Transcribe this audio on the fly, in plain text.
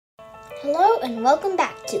Hello and welcome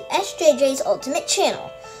back to SJJ'S Ultimate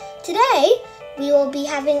Channel. Today we will be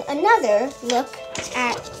having another look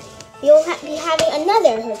at,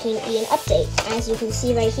 another Hurricane Ian update. As you can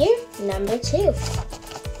see right here, number 2.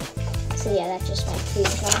 So yeah, that's just my food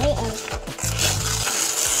dry.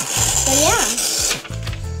 So yeah,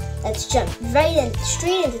 let's jump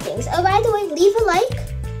straight into things. Oh, by the way, leave a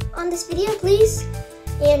like on this video, please,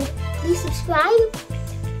 and please subscribe.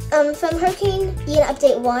 From Hurricane Ian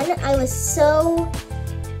Update 1, I was so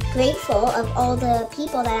grateful of all the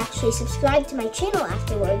people that actually subscribed to my channel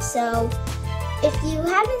afterwards. So if you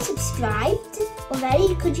haven't subscribed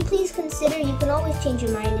already, could you please consider, you can always change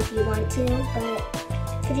your mind if you want to, but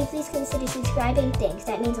could you please consider subscribing? Thanks,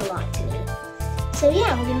 that means a lot to me. So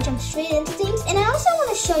yeah, we're gonna jump straight into things, and I also want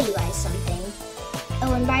to show you guys something.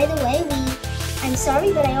 Oh, and by the way, I'm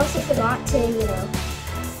sorry, but I also forgot to,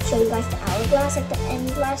 show you guys the hourglass at the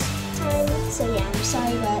end last time. So yeah, I'm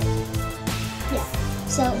sorry, but yeah.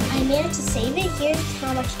 So I managed to save it. Here's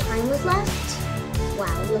how much time was left.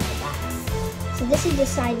 Wow, look at that. So this is the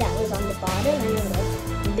side that was on the bottom, and then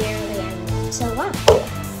look, barely any. So wow.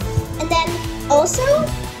 And then also,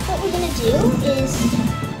 what we're gonna do is,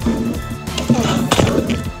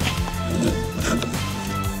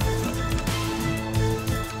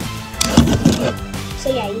 so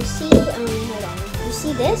yeah, you see, hold on. You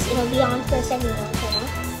see this? It'll be on for a second.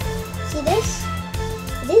 See this?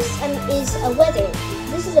 This is a weather.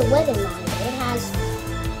 This is a weather monitor. It has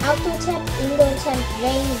outdoor temp, indoor temp,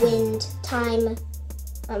 rain, wind, time,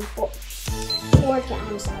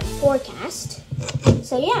 forecast.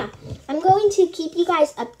 So yeah, I'm going to keep you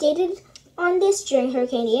guys updated on this during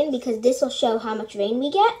Hurricane Ian because this will show how much rain we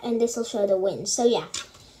get and this will show the wind. So yeah,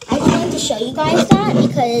 I just wanted to show you guys that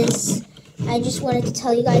because I just wanted to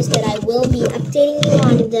tell you guys that I will be updating you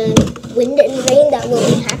on the wind and rain that will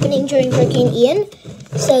be happening during Hurricane Ian.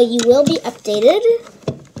 So you will be updated.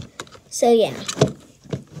 So yeah.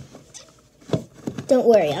 Don't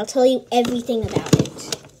worry, I'll tell you everything about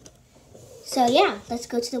it. So yeah, let's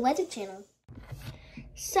go to the Weather Channel.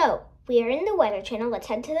 So, we are in the Weather Channel. Let's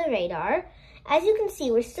head to the radar. As you can see,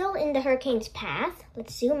 we're still in the hurricane's path.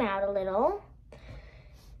 Let's zoom out a little.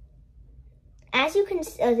 As you can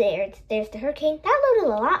see, oh, there's the hurricane. That loaded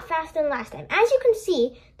a lot faster than last time. As you can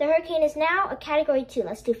see, the hurricane is now a Category 2.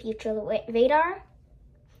 Let's do future radar.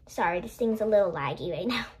 Sorry, this thing's a little laggy right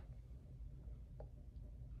now.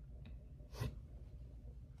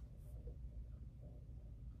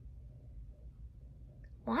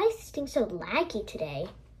 Why is this thing so laggy today?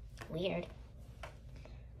 Weird.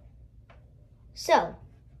 So,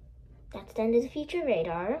 that's the end of the future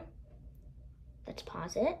radar. Let's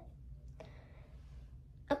pause it.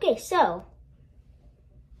 Okay, so,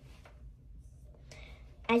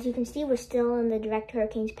 as you can see, we're still in the direct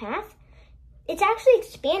hurricane's path. It's actually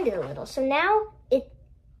expanded a little, so now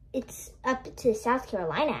it's up to South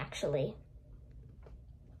Carolina, actually.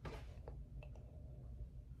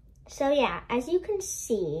 So yeah, as you can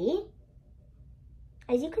see,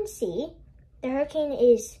 the hurricane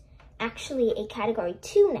is actually a Category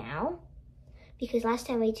 2 now, because last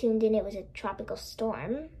time we tuned in, it was a tropical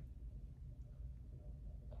storm.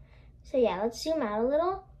 So yeah, let's zoom out a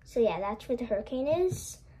little. So yeah, that's where the hurricane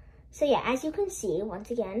is. So yeah, as you can see,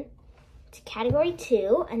 once again, it's a Category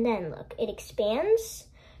 2, and then look, it expands.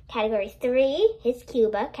 Category 3 hits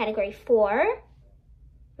Cuba. Category 4,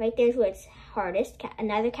 right there's where it's hardest.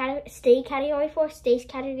 Another stays Category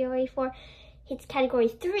 4, hits Category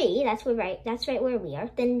 3. That's right where we are.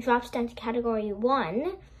 Then drops down to Category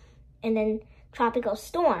 1, and then tropical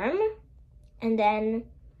storm, and then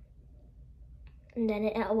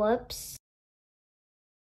it, whoops.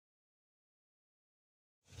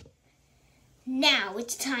 Now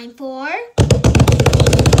it's time for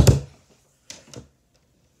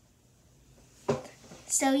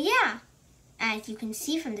so yeah, as you can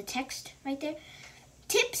see from the text right there,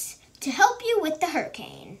 tips to help you with the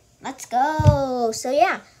hurricane. Let's go. So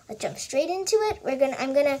yeah, let's jump straight into it.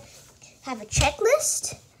 I'm gonna have a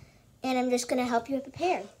checklist, and I'm just gonna help you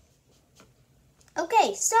prepare.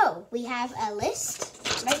 Okay, so we have a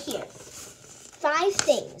list right here. 5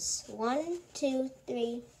 things. 1, 2,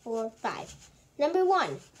 3, 4, 5. Number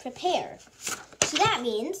 1, prepare. So that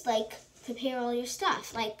means, like, prepare all your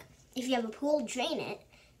stuff. Like, if you have a pool, drain it.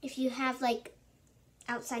 If you have, like,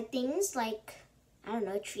 outside things, like, I don't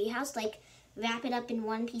know, a tree house, like, wrap it up in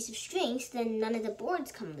one piece of string so then none of the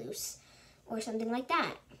boards come loose. Or something like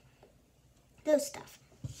that. Those stuff.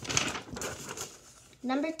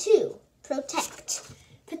 Number 2. Protect.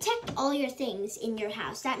 Protect all your things in your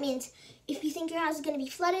house. That means if you think your house is going to be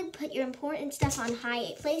flooded, put your important stuff on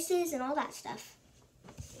high places and all that stuff.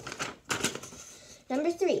 Number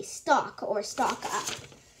 3, stock or stock up.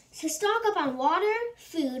 So stock up on water,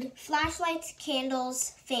 food, flashlights,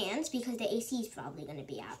 candles, fans, because the AC is probably going to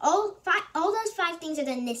be out. All those 5 things are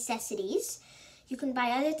the necessities. You can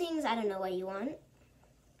buy other things. I don't know what you want.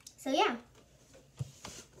 So yeah.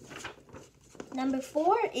 Number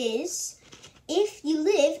 4 is, if you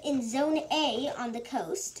live in Zone A on the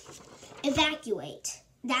coast, evacuate.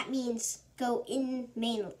 That means go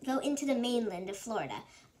into the mainland of Florida.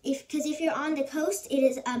 Because if you're on the coast, it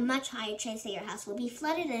is a much higher chance that your house will be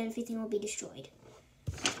flooded and everything will be destroyed.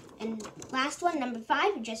 And last one, number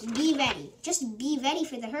 5, just be ready. Just be ready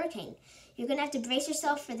for the hurricane. You're going to have to brace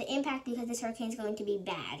yourself for the impact because this hurricane is going to be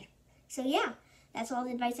bad. So yeah, that's all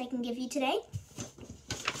the advice I can give you today.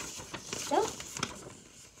 So,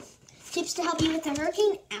 tips to help you with the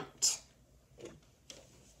hurricane, out.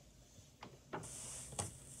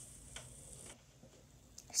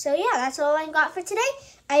 So yeah, that's all I got for today.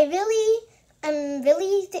 I'm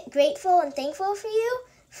really grateful and thankful for you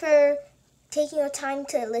for taking the time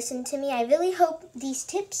to listen to me. I really hope these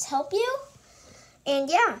tips help you. And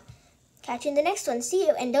yeah, catch you in the next one. See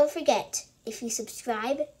you. And don't forget, if you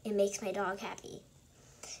subscribe, it makes my dog happy.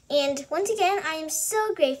 And once again, I am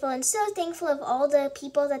so grateful and so thankful of all the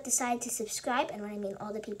people that decide to subscribe. And when I mean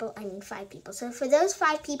all the people, I mean 5 people. So for those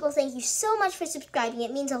 5 people, thank you so much for subscribing.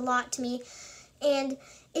 It means a lot to me. And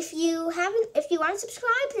if you aren't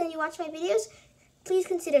subscribed and you watch my videos, please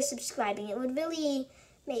consider subscribing. It would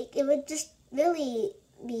just really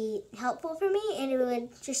be helpful for me, and it would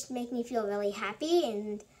just make me feel really happy.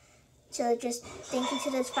 And so just thank you to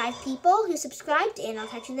those 5 people who subscribed, and I'll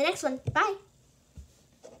catch you in the next one. Bye.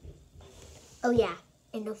 Oh yeah,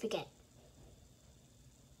 and don't forget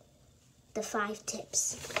the 5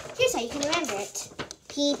 tips. Here's how you can remember it.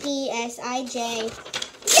 PPSIJ.